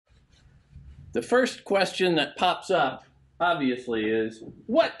The first question that pops up, obviously, is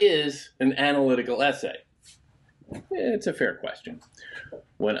what is an analytical essay? It's a fair question.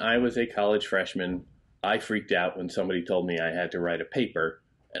 When I was a college freshman, I freaked out when somebody told me I had to write a paper,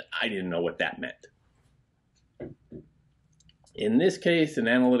 and I didn't know what that meant. In this case, an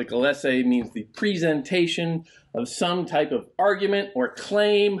analytical essay means the presentation of some type of argument or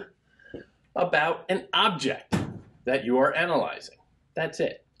claim about an object that you are analyzing. That's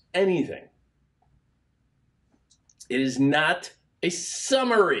it. Anything. It is not a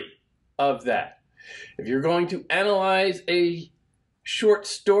summary of that. If you're going to analyze a short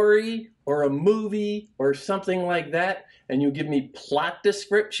story or a movie or something like that, and you give me plot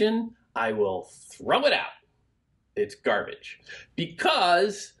description, I will throw it out. It's garbage.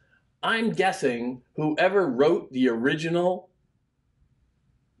 Because I'm guessing whoever wrote the original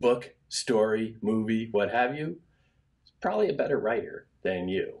book, story, movie, what have you, is probably a better writer than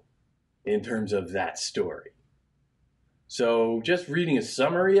you in terms of that story. So just reading a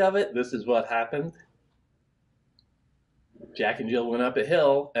summary of it, this is what happened. Jack and Jill went up a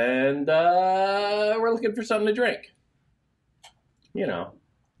hill and we're looking for something to drink. You know,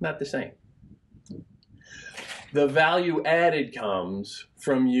 not the same. The value added comes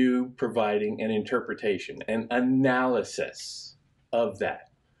from you providing an interpretation, an analysis of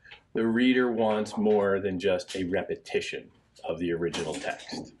that. The reader wants more than just a repetition of the original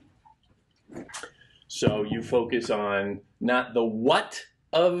text. So you focus on not the what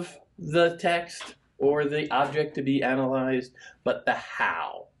of the text or the object to be analyzed, but the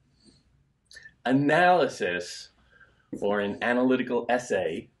how. Analysis, or an analytical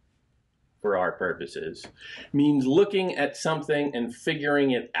essay, for our purposes, means looking at something and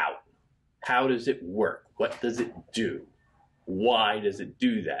figuring it out. How does it work? What does it do? Why does it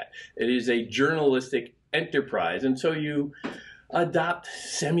do that? It is a journalistic enterprise, and so you adopt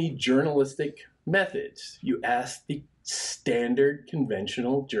semi-journalistic methods. You ask the standard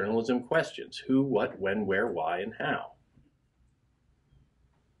conventional journalism questions: who, what, when, where, why, and how.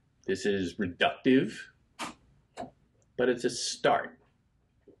 This is reductive, but it's a start.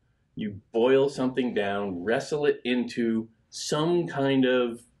 You boil something down, wrestle it into some kind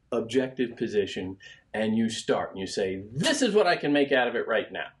of objective position, and you start and you say, this is what I can make out of it right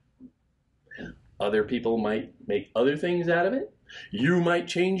now. Other people might make other things out of it. You might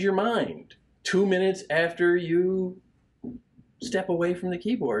change your mind 2 minutes after you step away from the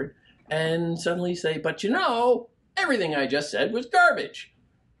keyboard and suddenly say, but you know, everything I just said was garbage,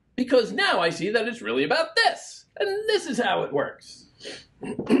 because now I see that it's really about this, and this is how it works.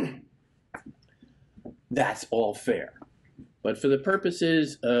 That's all fair. But for the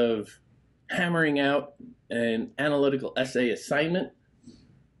purposes of hammering out an analytical essay assignment,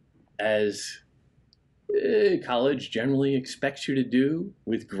 as college generally expects you to do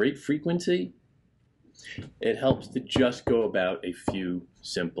with great frequency, it helps to just go about a few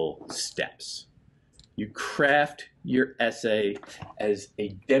simple steps. You craft your essay as a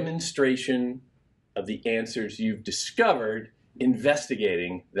demonstration of the answers you've discovered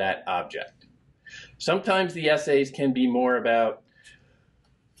investigating that object. Sometimes the essays can be more about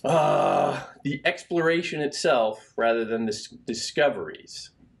the exploration itself rather than the discoveries.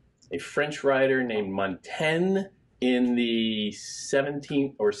 A French writer named Montaigne in the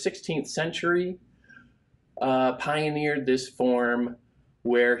 17th or 16th century pioneered this form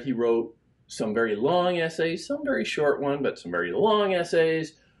where he wrote some very long essays, some very short one, but some very long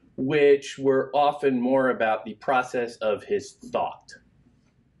essays, which were often more about the process of his thought,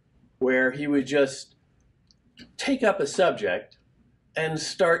 where he would just take up a subject and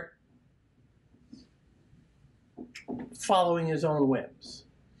start following his own whims,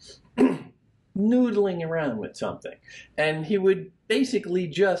 noodling around with something. And he would basically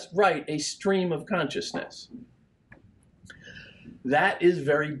just write a stream of consciousness. That is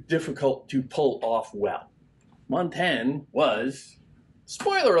very difficult to pull off well. Montaigne was,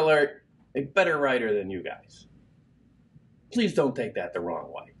 spoiler alert, a better writer than you guys. Please don't take that the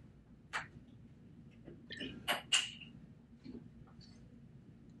wrong way.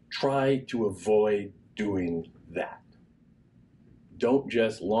 Try to avoid doing that. Don't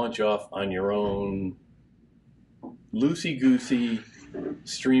just launch off on your own loosey-goosey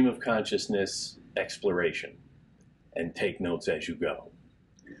stream of consciousness exploration and take notes as you go.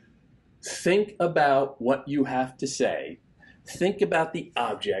 Think about what you have to say. Think about the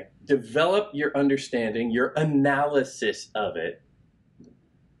object. Develop your understanding, your analysis of it,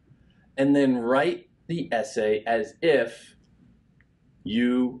 and then write the essay as if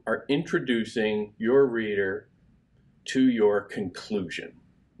you are introducing your reader to your conclusion.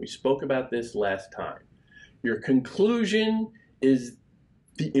 We spoke about this last time. Your conclusion is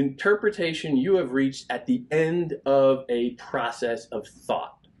the interpretation you have reached at the end of a process of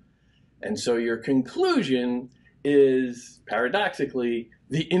thought. And so your conclusion is, paradoxically,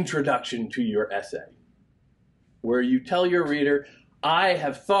 the introduction to your essay, where you tell your reader, I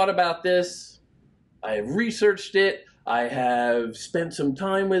have thought about this, I have researched it, I have spent some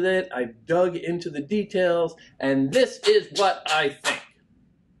time with it, I've dug into the details, and this is what I think.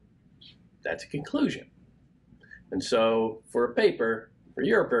 That's a conclusion. And so for a paper, for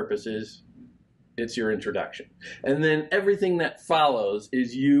your purposes, it's your introduction. And then everything that follows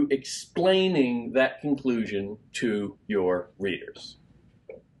is you explaining that conclusion to your readers.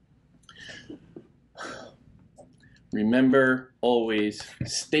 Remember always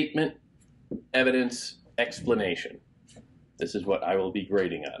statement, evidence, explanation. This is what I will be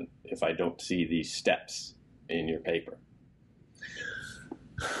grading on if I don't see these steps in your paper.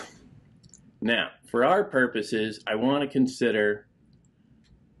 Now, for our purposes, I want to consider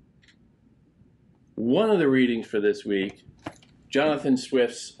one of the readings for this week, Jonathan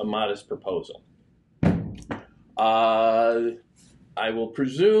Swift's A Modest Proposal. I will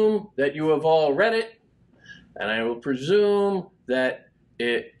presume that you have all read it, and I will presume that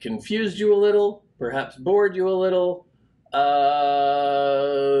it confused you a little, perhaps bored you a little,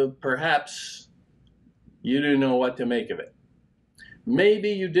 perhaps you didn't know what to make of it. Maybe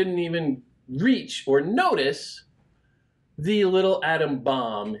you didn't even reach or notice the little atom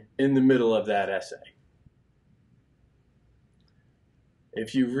bomb in the middle of that essay.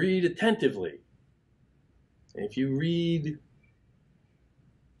 If you read attentively, if you read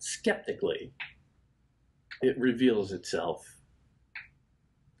skeptically, it reveals itself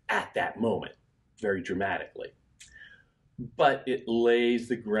at that moment, very dramatically. But it lays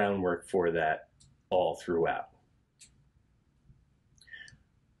the groundwork for that all throughout.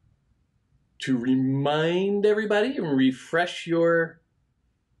 To remind everybody and refresh your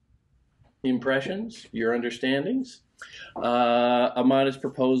impressions, your understandings, A Modest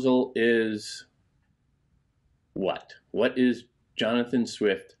Proposal is what? What is Jonathan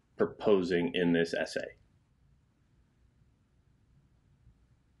Swift proposing in this essay?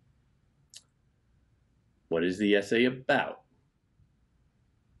 What is the essay about?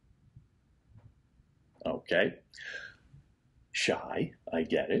 Okay. Shy, I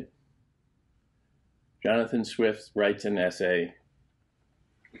get it. Jonathan Swift writes an essay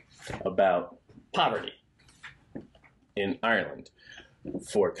about poverty in Ireland.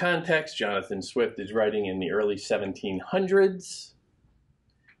 For context, Jonathan Swift is writing in the early 1700s.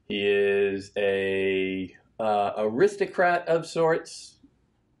 He is a aristocrat of sorts.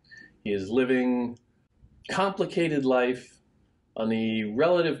 He is living complicated life on the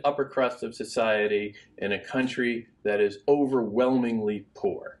relative upper crust of society in a country that is overwhelmingly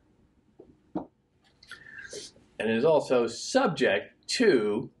poor. And is also subject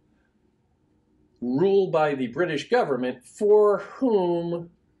to rule by the British government, for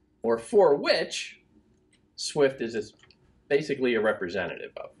whom, or for which, Swift is basically a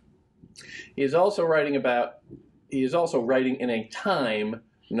representative of. He is also writing in a time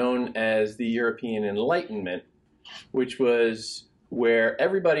known as the European Enlightenment, which was where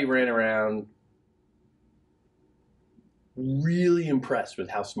everybody ran around really impressed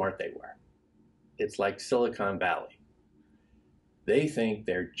with how smart they were. It's like Silicon Valley. They think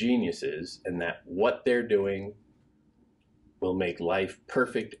they're geniuses and that what they're doing will make life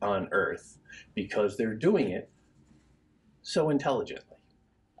perfect on Earth because they're doing it so intelligently.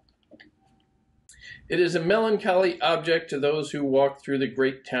 It is a melancholy object to those who walk through the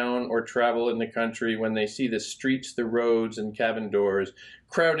great town or travel in the country when they see the streets, the roads, and cabin doors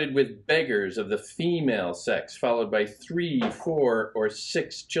crowded with beggars of the female sex, followed by 3, 4, or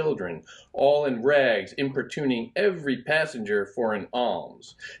 6 children, all in rags, importuning every passenger for an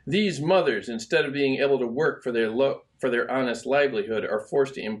alms. These mothers, instead of being able to work for their honest livelihood, are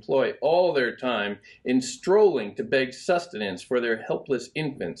forced to employ all their time in strolling to beg sustenance for their helpless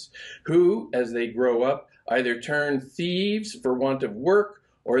infants, who, as they grow up, either turn thieves for want of work,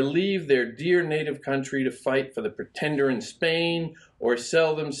 or leave their dear native country to fight for the Pretender in Spain, or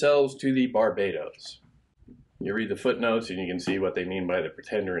sell themselves to the Barbados. You read the footnotes and you can see what they mean by the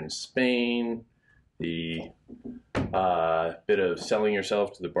Pretender in Spain. The bit of selling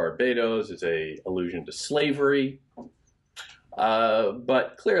yourself to the Barbados is an allusion to slavery.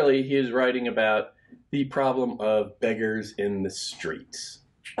 But clearly he is writing about the problem of beggars in the streets.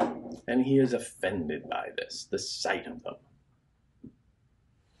 And he is offended by this, the sight of them.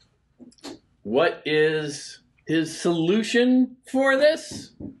 What is his solution for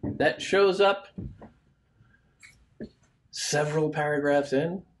this? That shows up several paragraphs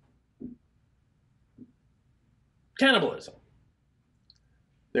in. Cannibalism.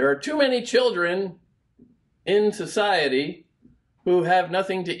 There are too many children in society who have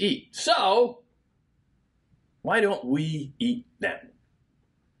nothing to eat. So, why don't we eat them?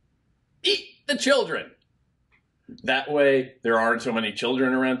 Eat the children. That way, there aren't so many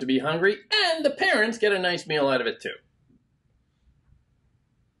children around to be hungry, and the parents get a nice meal out of it too.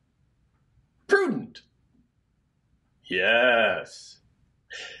 Prudent. Yes.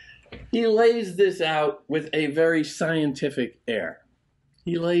 He lays this out with a very scientific air.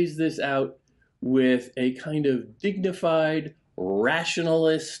 He lays this out with a kind of dignified,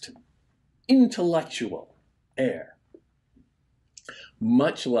 rationalist, intellectual air.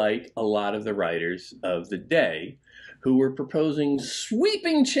 Much like a lot of the writers of the day who were proposing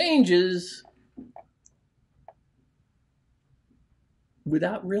sweeping changes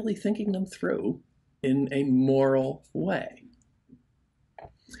without really thinking them through in a moral way.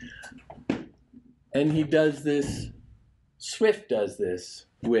 And he does this, Swift does this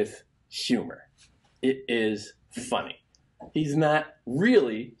with humor. It is funny. He's not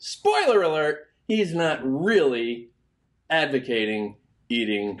really, spoiler alert, he's not really advocating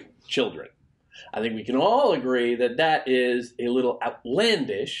eating children. I think we can all agree that that is a little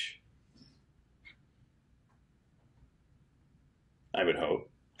outlandish, I would hope.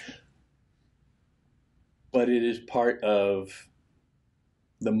 But it is part of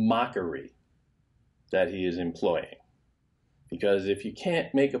the mockery that he is employing. Because if you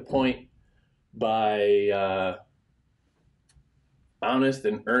can't make a point by honest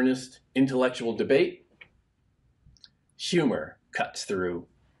and earnest intellectual debate, humor cuts through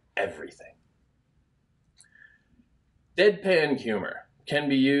everything. Deadpan humor can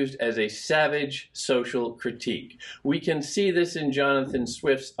be used as a savage social critique. We can see this in Jonathan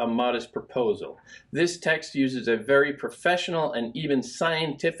Swift's A Modest Proposal. This text uses a very professional and even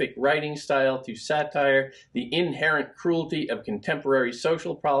scientific writing style to satire the inherent cruelty of contemporary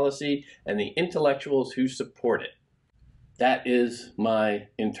social policy and the intellectuals who support it. That is my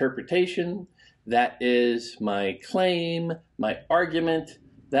interpretation. That is my claim, my argument.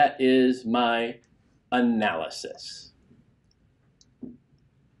 That is my analysis.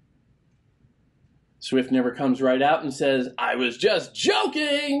 Swift never comes right out and says, "I was just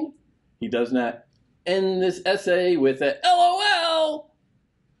joking." He does not end this essay with a LOL.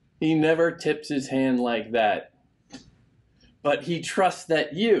 He never tips his hand like that. But he trusts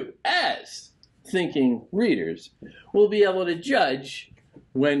that you, as thinking readers, will be able to judge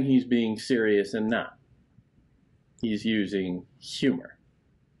when he's being serious and not. He's using humor.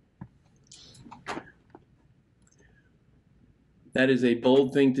 That is a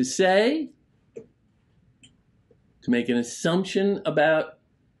bold thing to say, to make an assumption about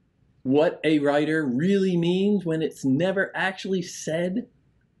what a writer really means when it's never actually said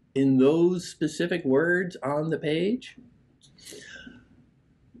in those specific words on the page.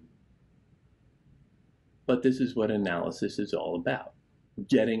 But this is what analysis is all about.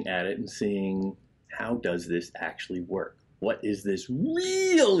 Getting at it and seeing, how does this actually work? What is this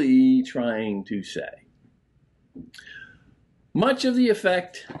really trying to say? Much of the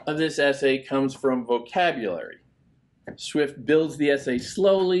effect of this essay comes from vocabulary. Swift builds the essay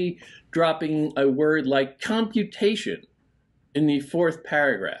slowly, dropping a word like computation in the fourth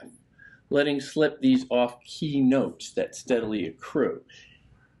paragraph, letting slip these off-key notes that steadily accrue.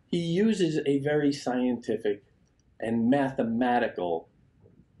 He uses a very scientific and mathematical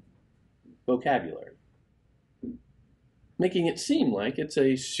vocabulary, making it seem like it's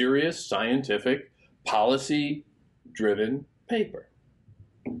a serious, scientific, policy-driven paper.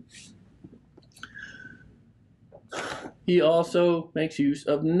 He also makes use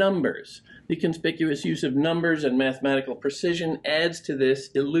of numbers. The conspicuous use of numbers and mathematical precision adds to this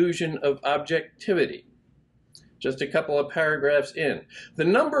illusion of objectivity. Just a couple of paragraphs in. The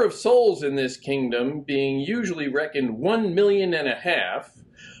number of souls in this kingdom being usually reckoned 1.5 million,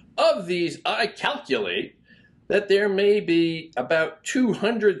 of these I calculate that there may be about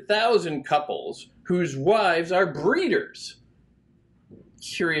 200,000 couples whose wives are breeders.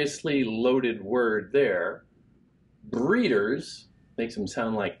 Curiously loaded word there. Breeders makes them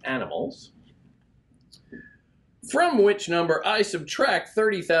sound like animals. From which number I subtract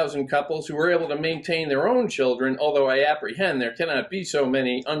 30,000 couples who are able to maintain their own children, although I apprehend there cannot be so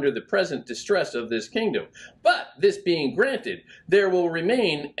many under the present distress of this kingdom. But this being granted, there will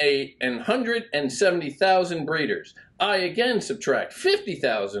remain 170,000 breeders. I again subtract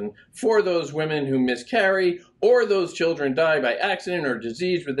 50,000 for those women who miscarry, or those children die by accident or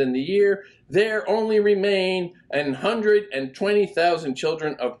disease within the year. There only remain 120,000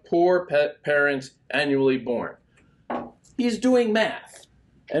 children of poor parents annually born. He's doing math.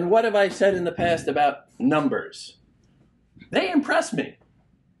 And what have I said in the past about numbers? They impress me.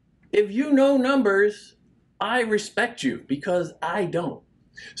 If you know numbers, I respect you because I don't.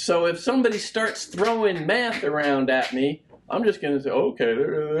 So if somebody starts throwing math around at me, I'm just going to say, okay,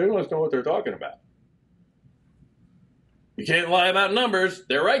 they must know what they're talking about. You can't lie about numbers.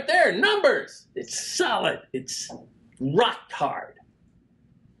 They're right there, numbers. It's solid. It's rock hard.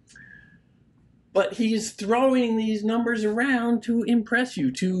 But he's throwing these numbers around to impress you,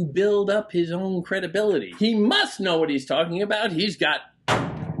 to build up his own credibility. He must know what he's talking about. He's got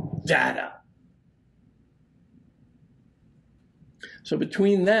data. So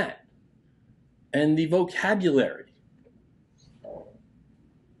between that and the vocabulary,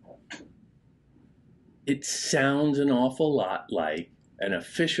 it sounds an awful lot like an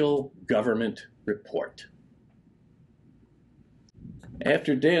official government report.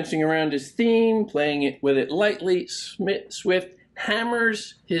 After dancing around his theme, playing it with it lightly, Swift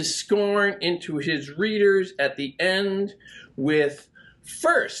hammers his scorn into his readers at the end with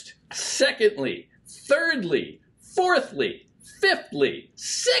first, secondly, thirdly, fourthly, fifthly,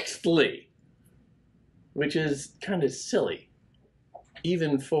 sixthly, which is kind of silly,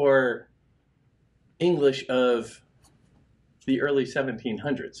 even for English of the early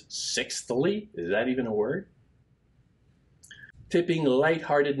 1700s. Sixthly? Is that even a word? Tipping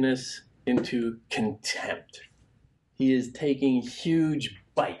lightheartedness into contempt. He is taking huge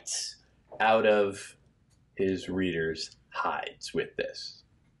bites out of his readers' hides with this.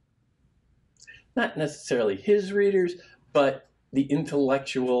 Not necessarily his readers, but the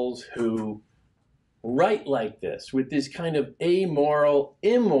intellectuals who write like this, with this kind of amoral,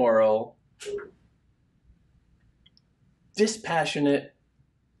 immoral, dispassionate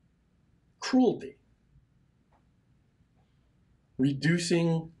cruelty,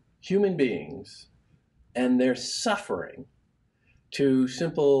 reducing human beings and their suffering to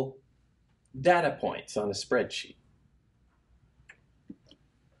simple data points on a spreadsheet.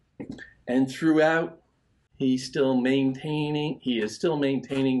 And throughout, he is still maintaining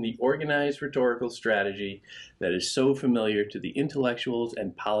the organized rhetorical strategy that is so familiar to the intellectuals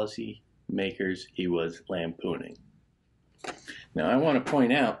and policy makers he was lampooning. Now, I want to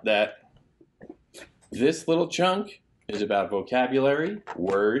point out that this little chunk is about vocabulary,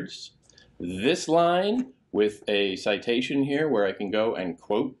 words. This line with a citation here where I can go and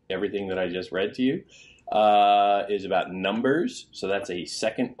quote everything that I just read to you is about numbers. So that's a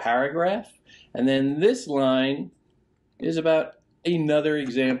second paragraph. And then this line is about another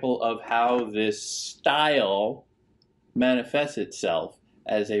example of how this style manifests itself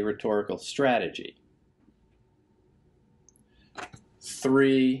as a rhetorical strategy.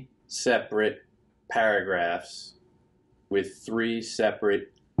 3 separate paragraphs with 3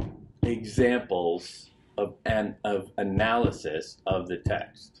 separate examples of analysis of the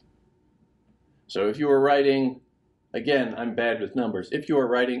text. So if you were writing, again, I'm bad with numbers, if you are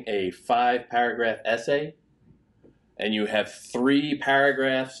writing a 5-paragraph essay and you have 3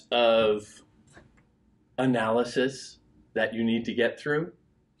 paragraphs of analysis that you need to get through,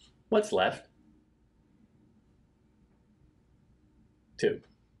 what's left? 2.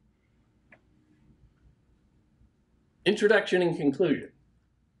 Introduction and conclusion,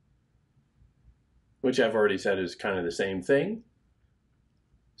 which I've already said is kind of the same thing.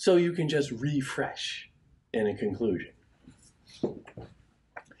 So you can just refresh in a conclusion.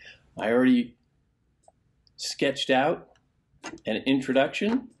 I already sketched out an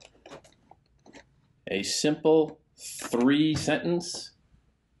introduction, a simple 3-sentence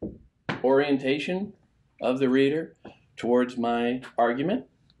orientation of the reader towards my argument.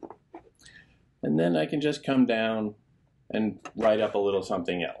 And then I can just come down and write up a little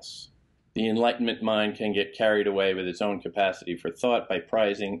something else. The Enlightenment mind can get carried away with its own capacity for thought by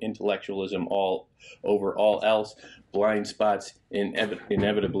prizing intellectualism all over all else. Blind spots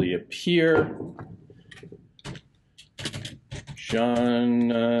inevitably appear.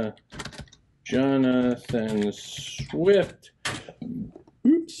 Jonathan Swift.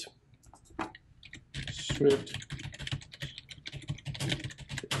 Swift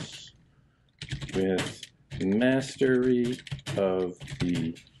with mastery of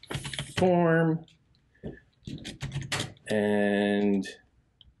the form and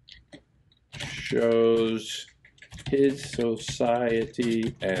shows his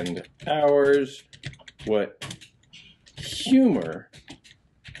society and ours what humor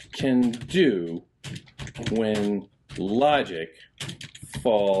can do when logic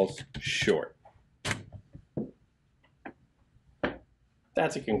falls short.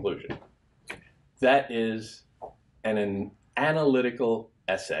 That's a conclusion. That is an analytical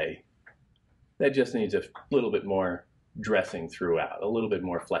essay that just needs a little bit more dressing throughout, a little bit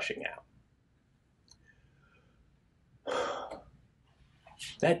more fleshing out.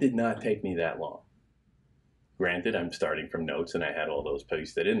 That did not take me that long. Granted, I'm starting from notes and I had all those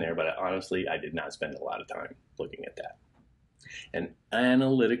pasted in there, but honestly, I did not spend a lot of time looking at that. An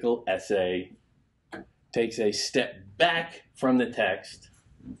analytical essay takes a step back from the text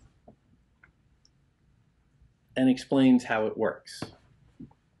and explains how it works.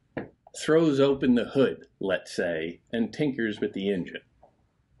 Throws open the hood, let's say, and tinkers with the engine.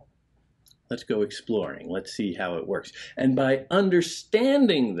 Let's go exploring. Let's see how it works. And by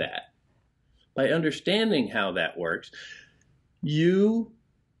understanding that, by understanding how that works, you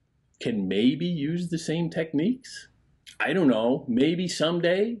can maybe use the same techniques. I don't know, maybe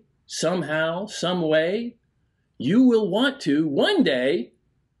someday, somehow, some way, you will want to, one day,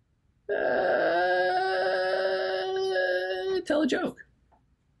 tell a joke.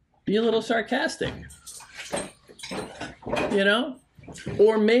 Be a little sarcastic. You know?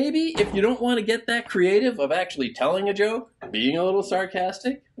 Or maybe, if you don't want to get that creative of actually telling a joke, being a little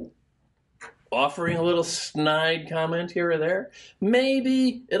sarcastic, offering a little snide comment here or there,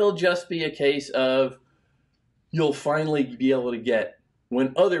 maybe it'll just be a case of you'll finally be able to get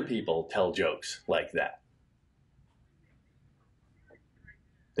when other people tell jokes like that.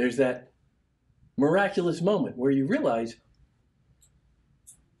 There's that miraculous moment where you realize,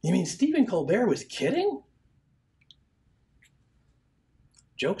 you mean Stephen Colbert was kidding?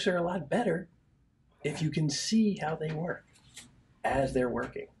 Jokes are a lot better if you can see how they work as they're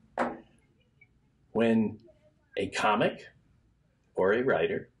working. When a comic or a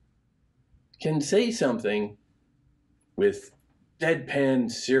writer can say something with deadpan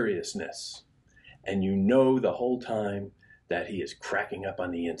seriousness, and you know the whole time that he is cracking up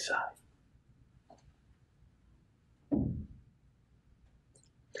on the inside.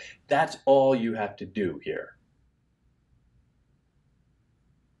 That's all you have to do here.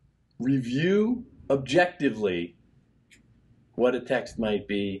 Review objectively what a text might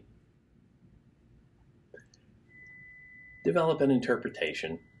be. Develop an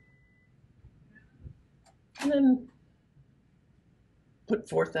interpretation. And then put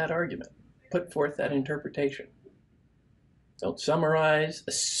forth that argument. Put forth that interpretation. Don't summarize.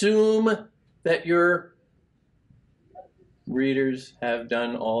 Assume that your readers have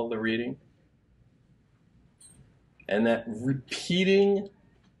done all the reading. And that repeating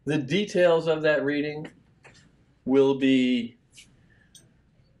the details of that reading will be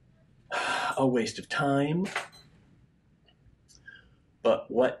a waste of time. But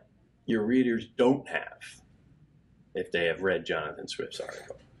what your readers don't have, if they have read Jonathan Swift's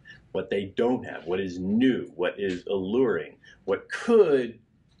article, what they don't have, what is new, what is alluring, what could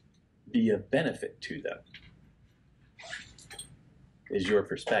be of benefit to them, is your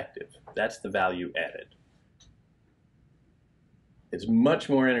perspective. That's the value added. It's much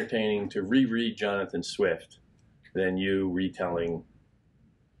more entertaining to reread Jonathan Swift than you retelling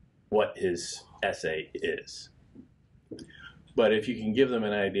what his essay is. But if you can give them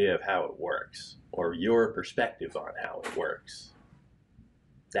an idea of how it works, or your perspective on how it works,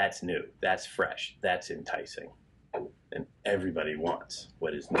 that's new, that's fresh, that's enticing. And everybody wants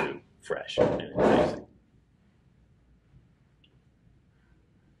what is new, fresh, and enticing.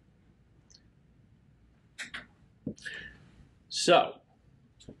 So,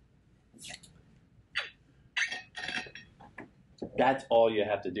 that's all you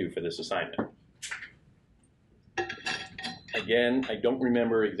have to do for this assignment. Again, I don't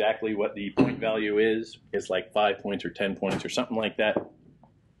remember exactly what the point value is. It's like 5 points or 10 points or something like that.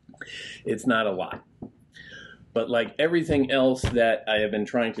 It's not a lot. But like everything else that I have been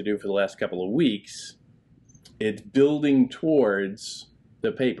trying to do for the last couple of weeks, it's building towards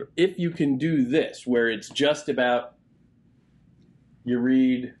the paper. If you can do this, where it's just about, you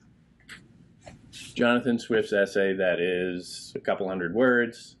read Jonathan Swift's essay that is a couple hundred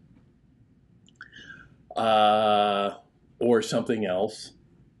words, or something else,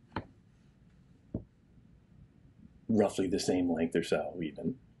 roughly the same length or so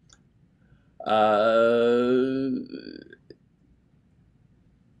even.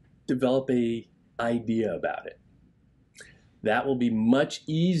 Develop an idea about it. That will be much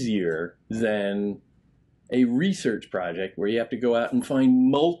easier than a research project where you have to go out and find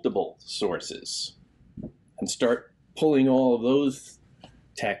multiple sources and start pulling all of those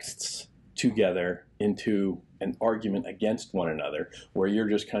texts together into an argument against one another where you're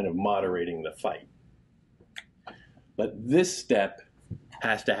just kind of moderating the fight. But this step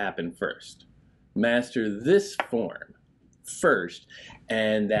has to happen first. Master this form first,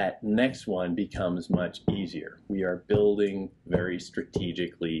 and that next one becomes much easier. We are building very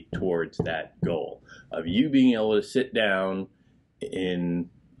strategically towards that goal of you being able to sit down in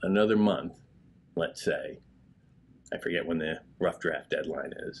another month, let's say, I forget when the rough draft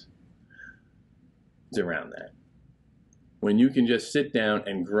deadline is. It's around that. When you can just sit down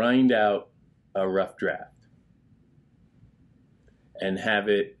and grind out a rough draft and have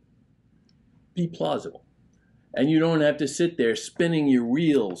it be plausible. And you don't have to sit there spinning your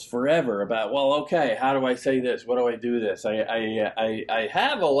wheels forever about, well, okay, how do I say this? What do I do this? I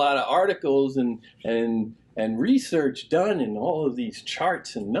have a lot of articles and research done and all of these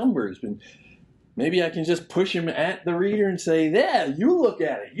charts and numbers. And maybe I can just push them at the reader and say, yeah, you look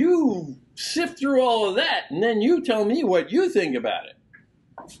at it. You sift through all of that, and then you tell me what you think about it.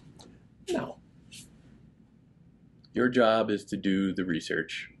 No. Your job is to do the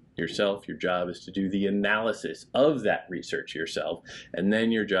research yourself. Your job is to do the analysis of that research yourself. And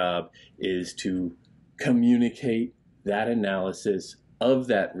then your job is to communicate that analysis of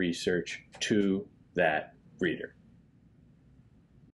that research to that reader.